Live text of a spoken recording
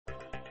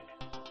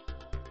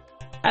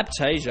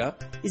Aiptasia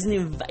is an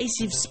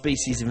invasive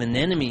species of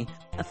anemone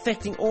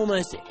affecting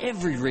almost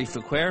every reef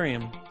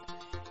aquarium.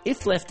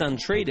 If left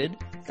untreated,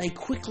 they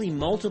quickly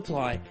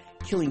multiply,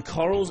 killing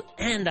corals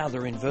and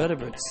other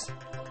invertebrates.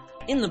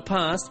 In the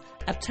past,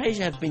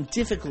 Aiptasia have been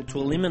difficult to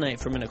eliminate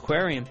from an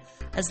aquarium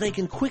as they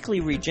can quickly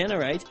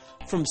regenerate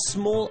from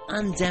small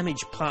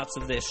undamaged parts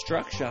of their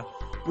structure,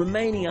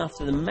 remaining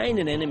after the main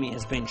anemone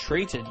has been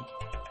treated.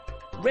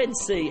 Red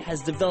Sea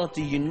has developed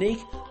a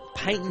unique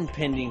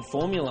patent-pending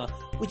formula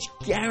which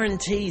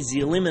guarantees the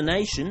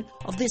elimination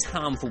of this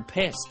harmful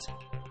pest.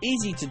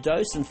 Easy to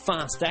dose and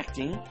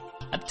fast-acting,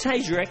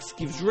 Aiptasia X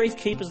gives reef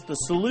keepers the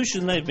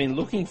solution they've been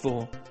looking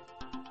for.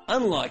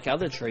 Unlike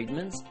other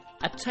treatments,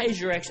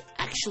 Aiptasia X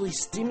actually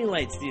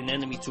stimulates the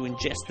anemone to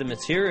ingest the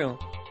material.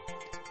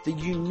 The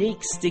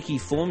unique sticky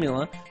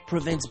formula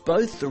prevents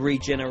both the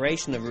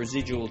regeneration of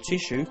residual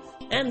tissue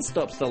and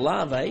stops the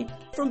larvae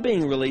from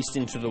being released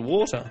into the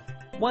water.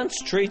 Once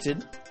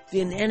treated, the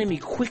anemone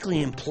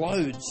quickly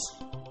implodes.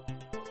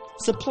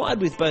 Supplied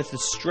with both a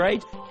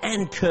straight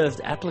and curved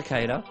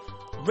applicator,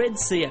 Red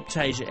Sea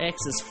Aiptasia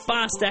X is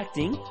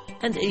fast-acting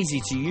and easy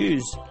to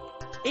use,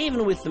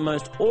 even with the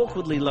most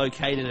awkwardly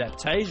located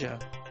Aiptasia.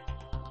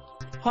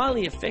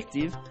 Highly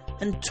effective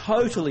and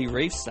totally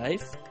reef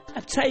safe,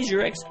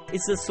 Aiptasia X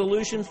is the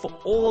solution for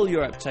all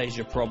your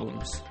Aiptasia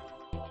problems.